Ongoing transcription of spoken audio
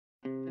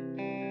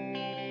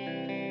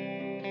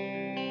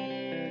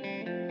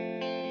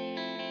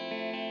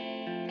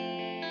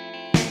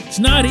It's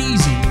not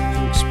easy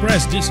to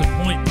express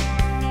disappointment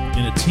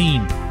in a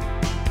team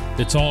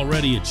that's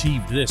already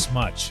achieved this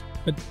much.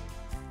 But,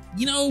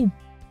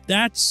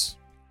 that's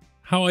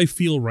how I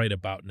feel right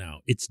about now.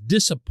 It's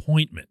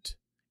disappointment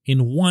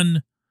in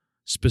one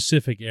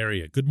specific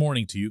area. Good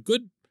morning to you.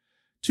 Good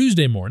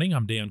Tuesday morning.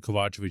 I'm Dan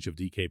Kovacevic of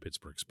DK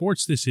Pittsburgh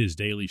Sports. This is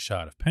Daily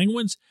Shot of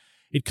Penguins.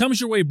 It comes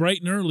your way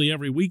bright and early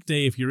every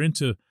weekday. If you're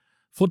into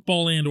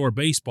football and or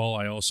baseball,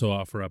 I also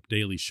offer up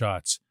daily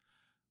shots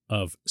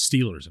of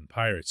Steelers and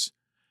Pirates,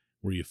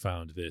 where you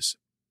found this.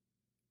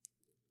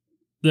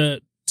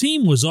 The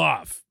team was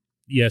off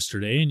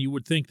yesterday, and you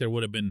would think there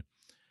would have been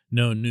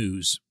no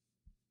news.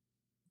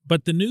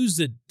 But the news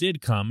that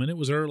did come, and it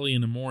was early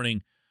in the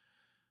morning,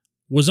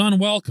 was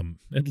unwelcome,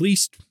 at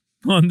least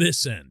on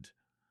this end.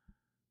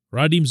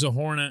 Radim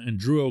Zohorna and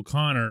Drew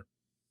O'Connor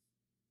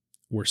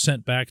were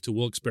sent back to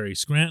Wilkes-Barre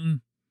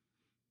Scranton.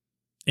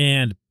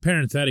 And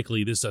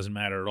parenthetically, this doesn't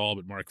matter at all,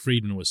 but Mark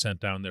Friedman was sent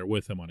down there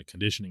with him on a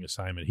conditioning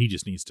assignment. He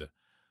just needs to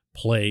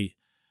play.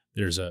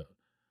 There's a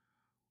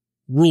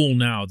rule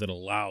now that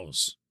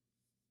allows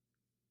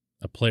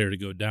a player to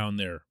go down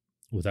there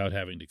without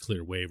having to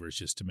clear waivers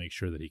just to make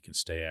sure that he can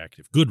stay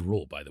active. Good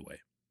rule, by the way.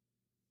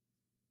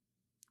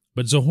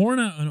 But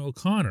Zohorna and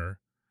O'Connor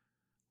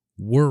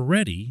were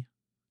ready,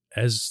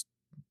 as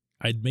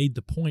I'd made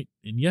the point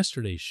in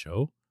yesterday's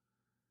show,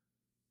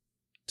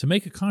 to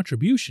make a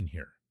contribution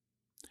here.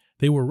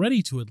 They were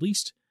ready to at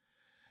least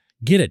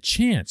get a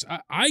chance.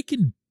 I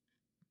can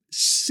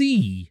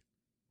see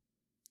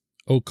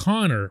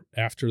O'Connor,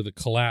 after the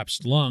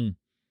collapsed lung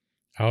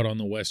out on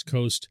the West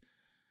Coast,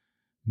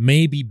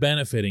 may be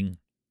benefiting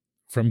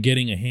from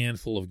getting a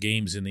handful of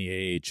games in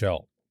the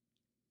AHL.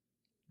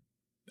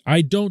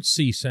 I don't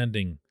see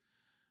sending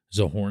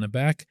Zohorna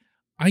back.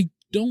 I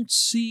don't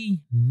see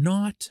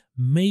not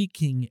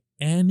making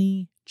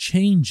any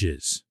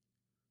changes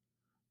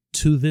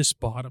to this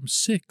bottom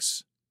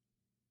six.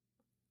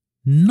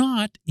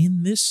 Not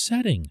in this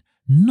setting,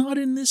 not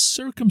in this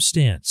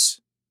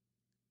circumstance.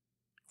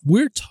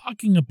 We're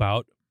talking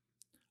about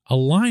a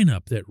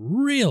lineup that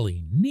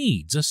really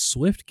needs a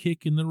swift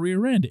kick in the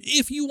rear end.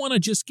 If you want to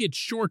just get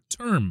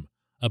short-term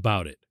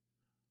about it,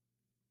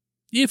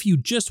 if you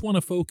just want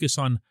to focus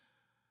on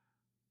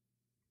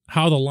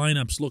how the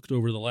lineups looked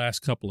over the last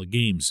couple of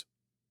games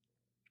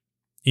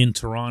in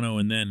Toronto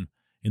and then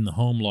in the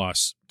home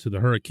loss to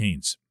the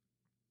Hurricanes,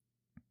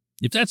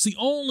 if that's the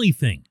only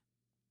thing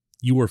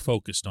you were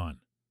focused on,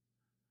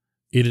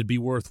 it'd be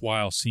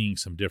worthwhile seeing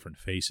some different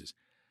faces.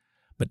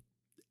 But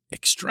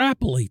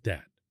extrapolate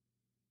that.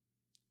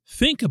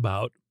 Think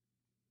about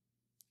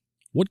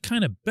what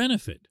kind of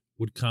benefit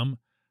would come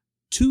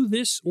to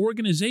this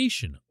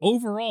organization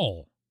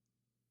overall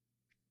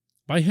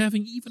by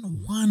having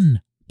even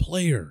one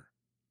player,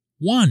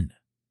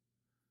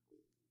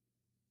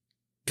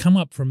 come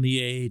up from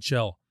the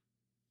AHL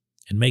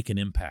and make an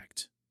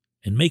impact,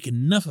 and make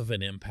enough of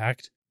an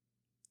impact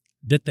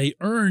that they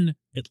earn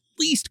at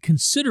least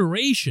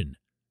consideration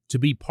to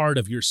be part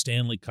of your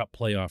Stanley Cup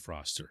playoff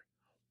roster.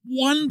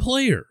 One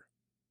player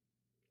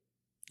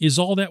is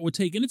all that would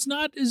take. And it's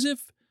not as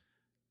if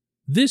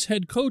this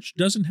head coach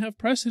doesn't have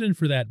precedent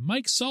for that.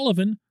 Mike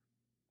Sullivan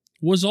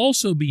was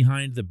also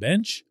behind the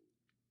bench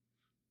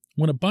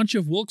when a bunch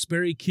of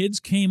Wilkes-Barre kids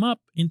came up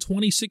in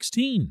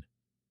 2016.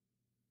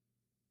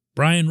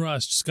 Brian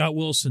Rust, Scott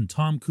Wilson,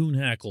 Tom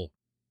Kuhnhackl,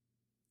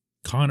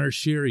 Connor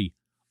Sheary,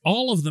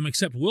 all of them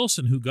except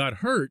Wilson, who got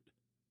hurt,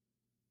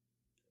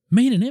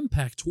 made an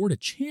impact toward a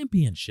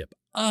championship.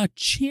 A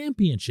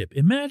championship.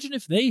 Imagine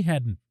if they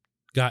hadn't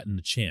gotten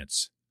the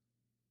chance.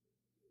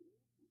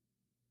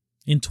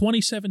 In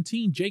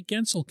 2017, Jake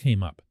Gensel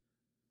came up.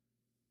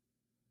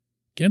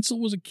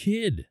 Gensel was a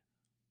kid.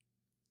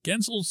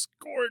 Gensel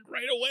scored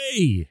right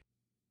away.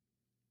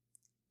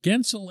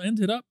 Gensel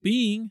ended up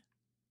being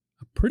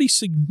a pretty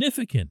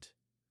significant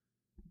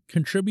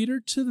contributor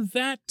to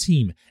that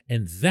team,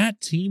 and that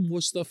team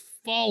was the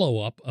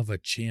follow-up of a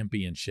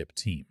championship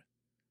team.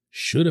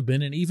 Should have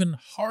been an even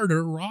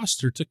harder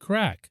roster to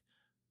crack.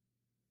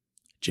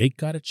 Jake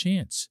got a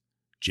chance.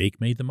 Jake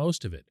made the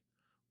most of it.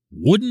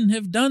 Wouldn't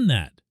have done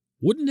that.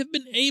 Wouldn't have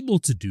been able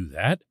to do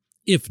that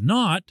if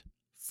not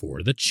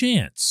for the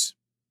chance.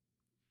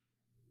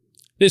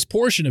 This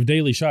portion of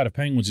Daily Shot of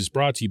Penguins is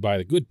brought to you by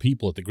the good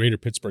people at the Greater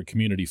Pittsburgh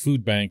Community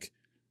Food Bank,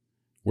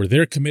 where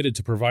they're committed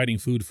to providing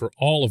food for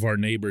all of our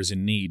neighbors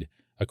in need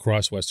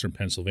across Western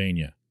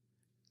Pennsylvania.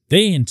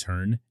 They, in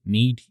turn,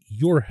 need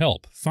your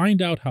help.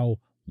 Find out how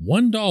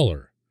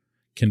 $1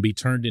 can be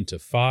turned into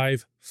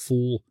 5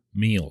 full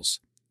meals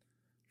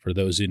for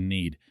those in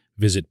need.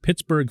 Visit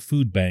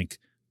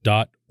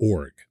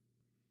pittsburghfoodbank.org.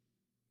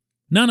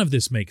 None of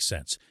this makes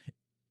sense.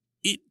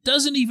 It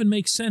doesn't even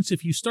make sense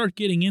if you start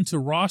getting into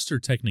roster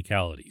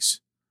technicalities.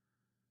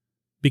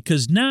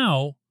 Because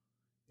now,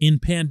 in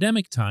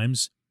pandemic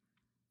times,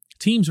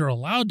 teams are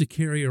allowed to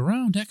carry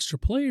around extra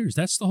players.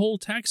 That's the whole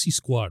taxi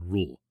squad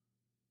rule.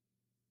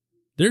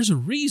 There's a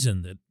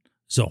reason that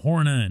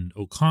Zohorna and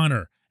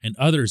O'Connor and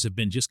others have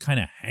been just kind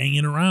of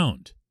hanging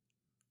around.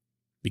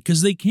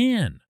 Because they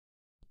can.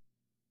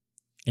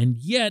 And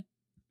yet,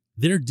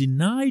 they're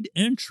denied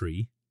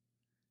entry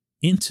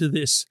into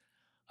this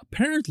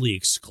apparently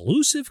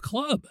exclusive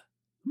club.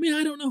 I mean,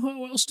 I don't know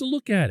how else to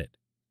look at it.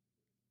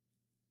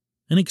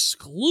 An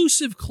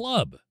exclusive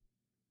club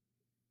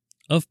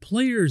of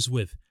players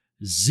with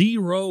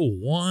 0,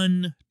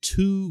 1,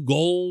 2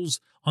 goals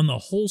on the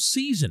whole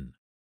season.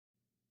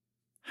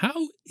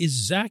 How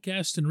is Zach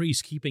Aston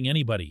Reese keeping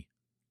anybody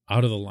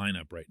out of the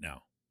lineup right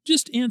now?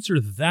 Just answer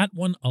that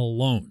one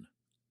alone.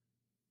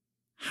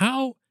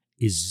 How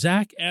is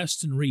Zach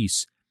Aston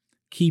Reese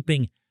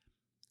keeping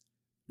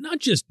not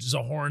just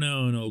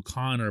Zahorna and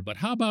O'Connor, but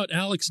how about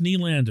Alex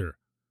Nylander,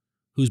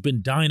 who's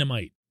been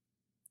dynamite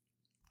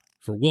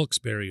for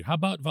Wilkes-Barre? How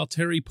about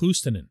Valtteri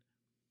Puustinen,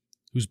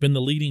 who's been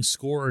the leading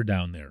scorer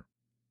down there?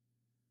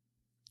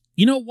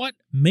 You know what?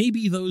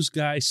 Maybe those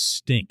guys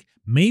stink.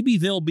 Maybe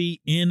they'll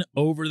be in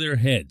over their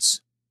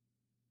heads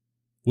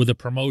with a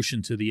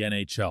promotion to the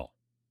NHL.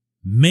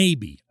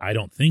 Maybe. I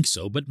don't think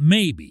so, but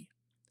maybe.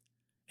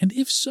 And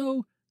if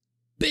so,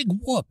 big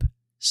whoop.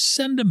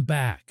 Send them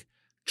back.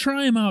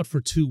 Try them out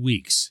for 2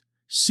 weeks.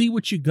 See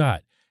what you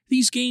got.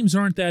 These games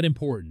aren't that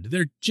important.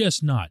 They're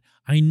just not.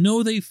 I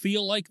know they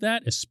feel like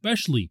that,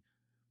 especially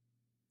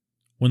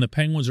when the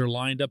Penguins are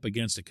lined up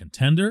against a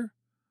contender,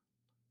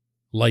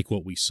 like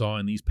what we saw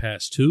in these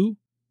past two.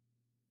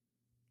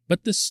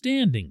 But the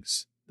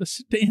standings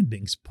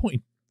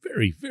point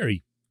very,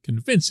 very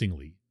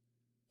convincingly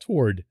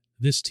toward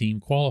this team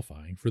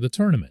qualifying for the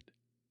tournament.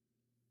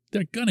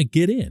 They're going to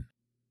get in.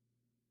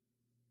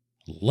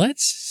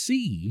 Let's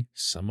see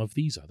some of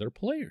these other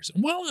players.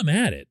 And while I'm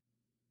at it,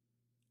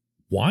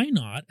 why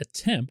not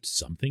attempt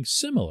something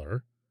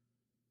similar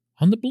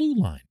on the blue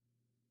line?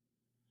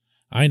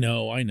 I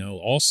know,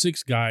 all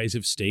 6 guys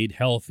have stayed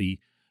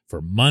healthy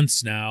for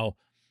months now,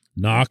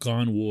 knock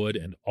on wood,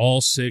 and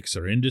all 6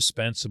 are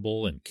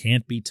indispensable and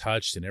can't be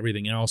touched and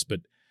everything else.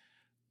 But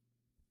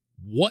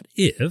what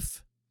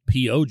if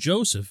P.O.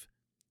 Joseph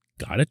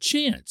got a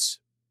chance,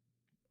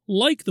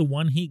 like the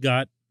one he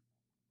got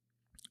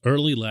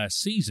early last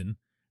season,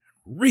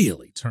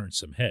 really turned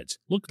some heads,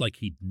 looked like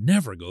he'd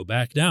never go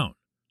back down?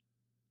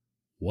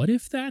 What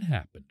if that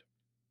happened?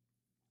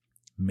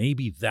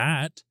 Maybe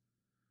that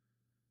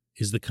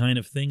is the kind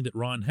of thing that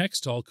Ron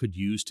Hextall could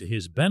use to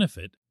his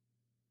benefit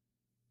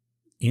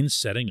in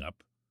setting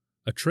up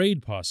a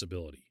trade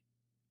possibility.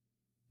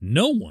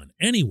 No one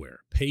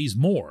anywhere pays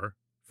more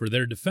for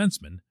their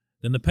defensemen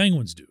than the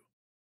Penguins do.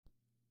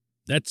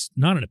 That's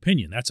not an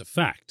opinion, that's a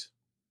fact.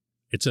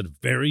 It's a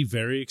very,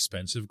 very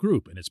expensive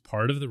group, and it's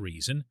part of the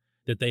reason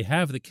that they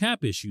have the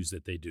cap issues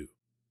that they do.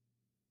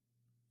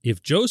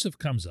 If Joseph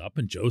comes up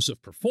and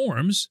Joseph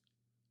performs,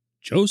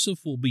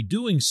 Joseph will be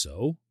doing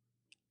so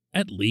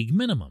at league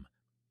minimum.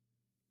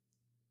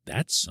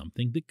 That's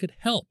something that could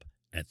help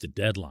at the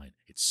deadline.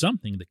 It's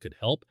something that could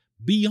help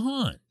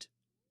beyond.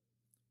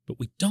 But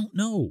we don't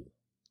know.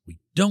 We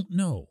don't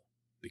know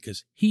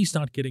because he's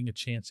not getting a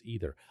chance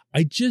either.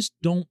 I just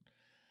don't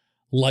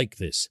like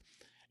this.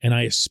 And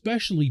I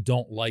especially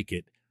don't like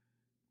it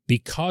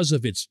because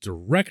of its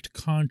direct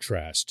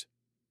contrast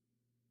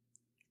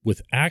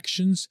with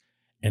actions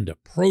and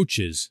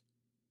approaches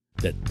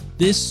that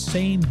this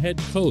same head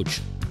coach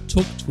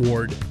took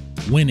toward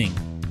winning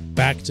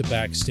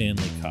back-to-back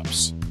Stanley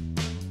Cups.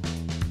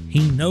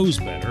 He knows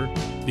better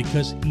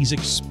because he's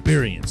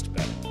experienced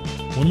better.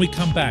 When we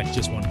come back,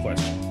 just one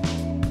question.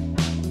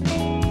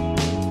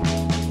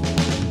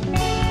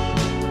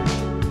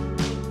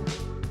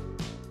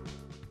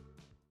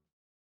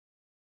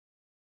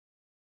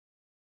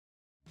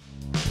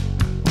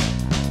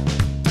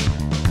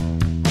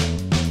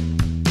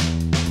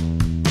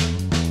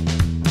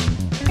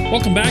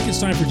 Welcome back. It's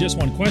time for Just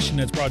One Question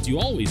that's brought to you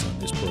always on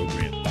this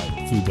program by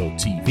Fubo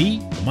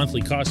TV. The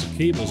monthly cost of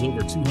cable is over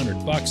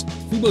 $200.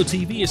 Fubo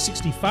TV is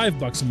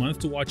 $65 a month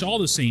to watch all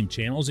the same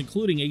channels,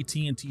 including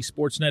AT&T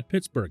Sportsnet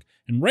Pittsburgh.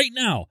 And right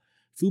now,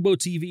 Fubo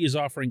TV is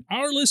offering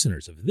our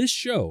listeners of this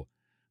show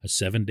a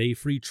 7-day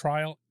free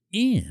trial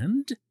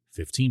and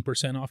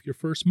 15% off your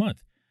first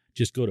month.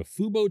 Just go to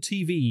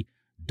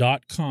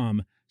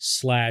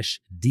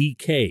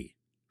FuboTV.com/DK.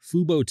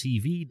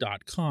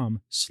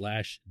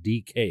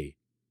 FuboTV.com/DK.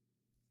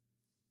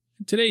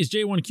 Today's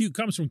J1Q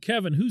comes from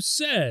Kevin, who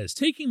says,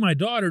 taking my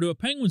daughter to a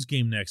Penguins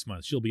game next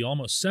month. She'll be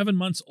almost 7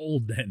 months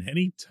old then.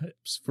 Any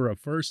tips for a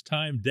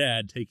first-time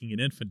dad taking an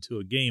infant to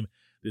a game?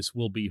 This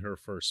will be her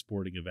first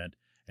sporting event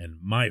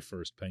and my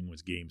first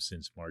Penguins game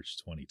since March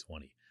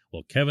 2020.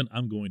 Well, Kevin,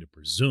 I'm going to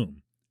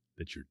presume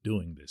that you're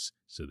doing this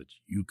so that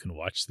you can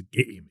watch the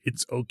game.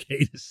 It's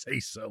okay to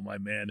say so, my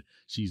man.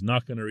 She's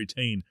not going to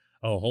retain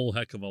a whole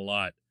heck of a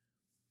lot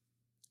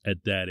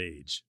at that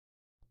age.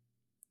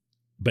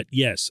 But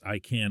yes, I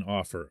can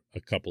offer a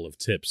couple of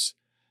tips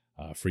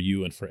for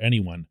you and for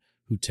anyone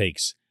who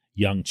takes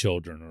young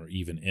children or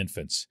even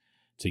infants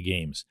to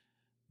games.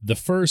 The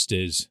first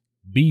is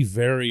be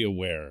very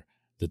aware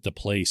that the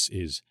place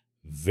is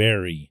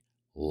very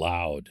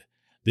loud.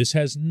 This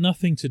has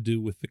nothing to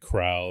do with the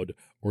crowd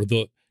or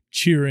the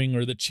cheering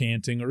or the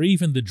chanting or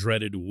even the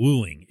dreaded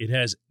wooing. It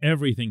has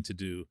everything to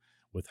do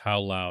with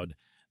how loud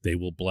They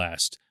will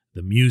blast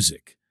the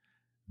music.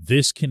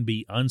 This can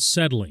be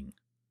unsettling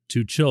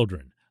to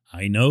children.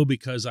 I know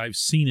because I've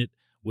seen it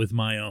with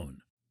my own.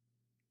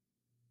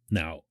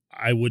 Now,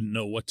 I wouldn't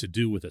know what to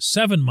do with a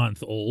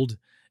 7-month-old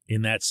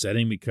in that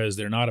setting because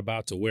they're not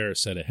about to wear a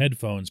set of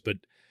headphones, but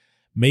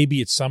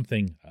maybe it's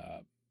something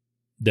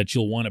that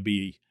you'll want to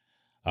be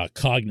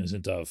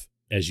cognizant of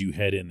as you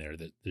head in there,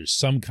 that there's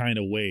some kind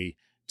of way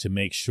to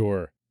make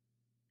sure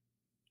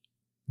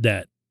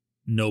that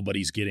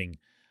nobody's getting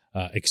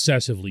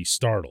excessively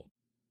startled.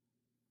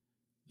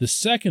 The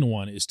second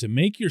one is to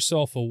make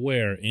yourself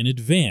aware in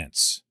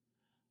advance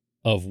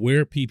of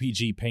where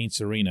PPG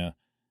Paints Arena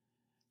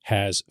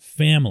has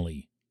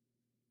family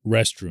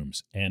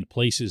restrooms and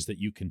places that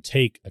you can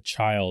take a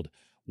child,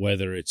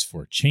 whether it's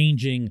for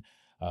changing,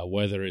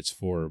 whether it's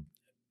for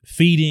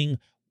feeding,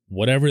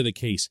 whatever the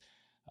case.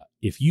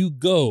 If you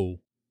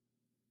go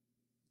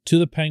to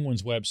the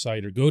Penguins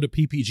website or go to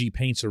PPG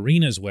Paints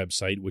Arena's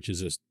website, which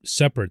is a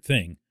separate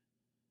thing,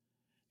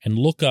 and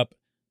look up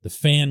the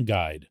fan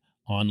guide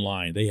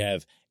online, they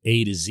have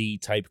A to Z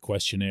type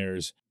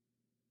questionnaires,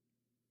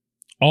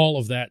 all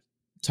of that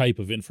type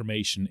of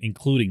information,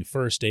 including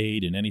first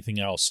aid and anything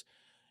else,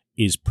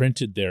 is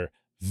printed there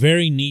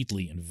very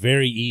neatly and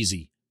very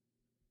easy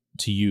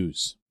to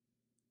use.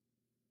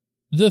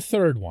 The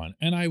third one,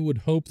 and I would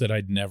hope that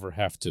I'd never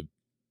have to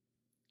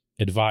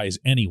advise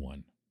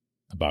anyone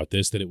about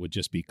this, that it would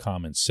just be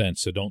common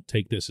sense, so don't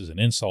take this as an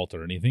insult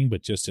or anything,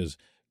 but just as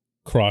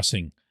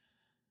crossing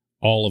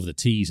all of the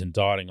T's and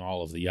dotting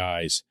all of the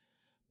I's.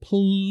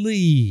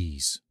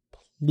 Please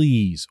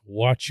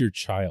watch your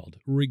child,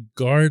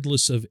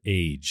 regardless of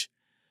age,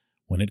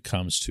 when it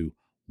comes to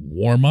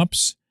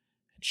warm-ups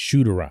and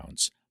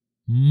shoot-arounds,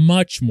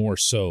 much more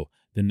so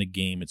than the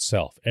game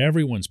itself.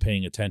 Everyone's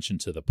paying attention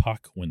to the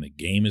puck when the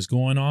game is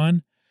going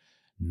on,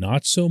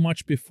 not so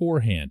much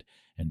beforehand.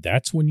 And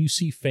that's when you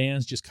see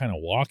fans just kind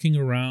of walking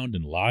around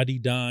and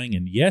la-di-dying.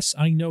 And yes,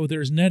 I know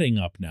there's netting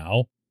up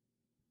now,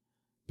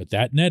 but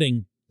that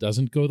netting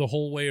doesn't go the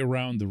whole way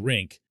around the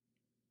rink.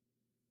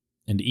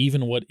 And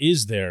even what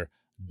is there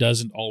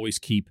doesn't always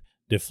keep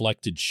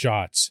deflected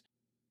shots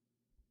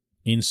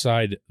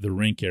inside the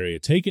rink area.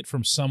 Take it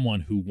from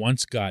someone who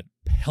once got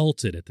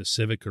pelted at the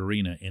Civic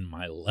Arena in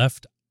my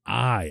left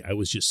eye. I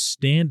was just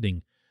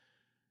standing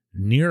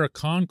near a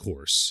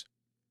concourse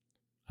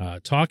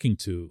talking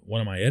to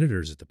one of my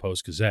editors at the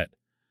Post-Gazette,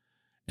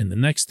 and the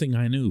next thing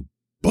I knew,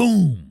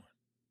 boom,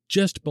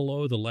 just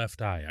below the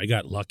left eye. I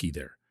got lucky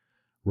there,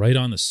 right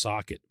on the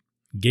socket.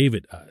 Gave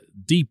it a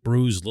deep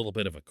bruise, a little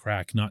bit of a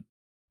crack,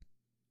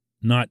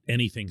 not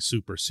anything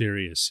super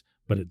serious,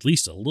 but at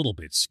least a little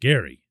bit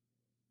scary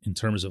in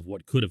terms of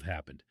what could have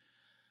happened.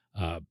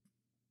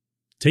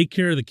 Take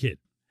care of the kid.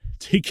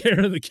 Take care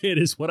of the kid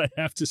is what I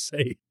have to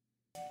say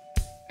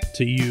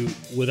to you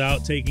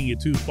without taking it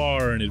too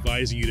far and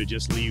advising you to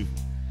just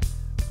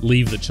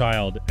leave the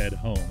child at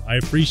home. I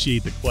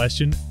appreciate the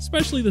question,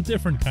 especially the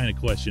different kind of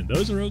question.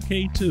 Those are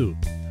okay too.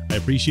 I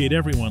appreciate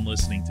everyone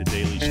listening to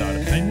Daily Shot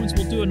of Penguins.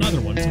 We'll do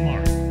another one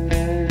tomorrow.